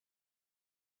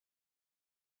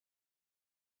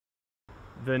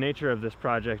The nature of this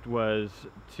project was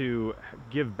to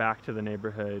give back to the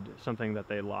neighborhood something that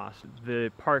they lost.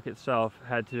 The park itself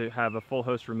had to have a full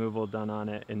host removal done on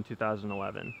it in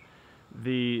 2011.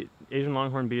 The Asian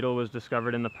longhorn beetle was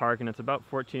discovered in the park, and it's about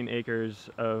 14 acres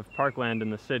of parkland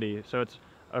in the city, so it's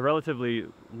a relatively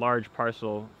large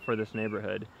parcel for this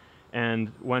neighborhood.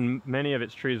 And when many of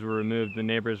its trees were removed, the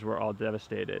neighbors were all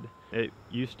devastated. It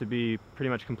used to be pretty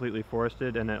much completely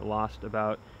forested, and it lost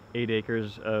about 8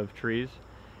 acres of trees.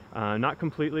 Not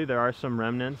completely, there are some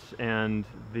remnants, and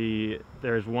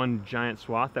there's one giant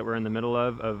swath that we're in the middle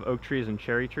of oak trees and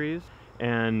cherry trees,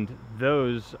 and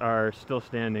those are still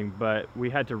standing, but we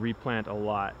had to replant a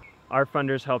lot. Our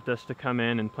funders helped us to come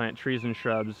in and plant trees and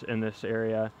shrubs in this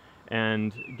area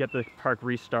and get the park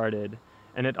restarted.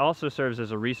 And it also serves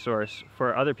as a resource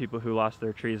for other people who lost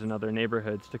their trees in other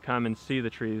neighborhoods to come and see the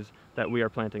trees that we are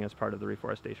planting as part of the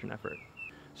reforestation effort.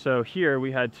 So here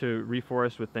we had to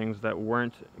reforest with things that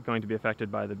weren't going to be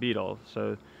affected by the beetle.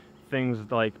 So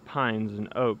things like pines and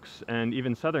oaks and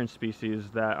even southern species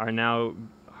that are now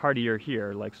hardier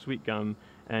here, like sweet gum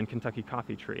and Kentucky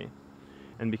coffee tree.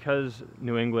 And because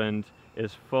New England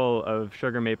is full of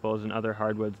sugar maples and other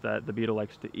hardwoods that the beetle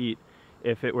likes to eat,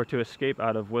 if it were to escape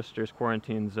out of Worcester's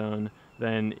quarantine zone,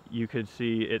 then you could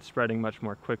see it spreading much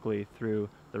more quickly through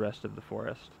the rest of the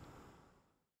forest.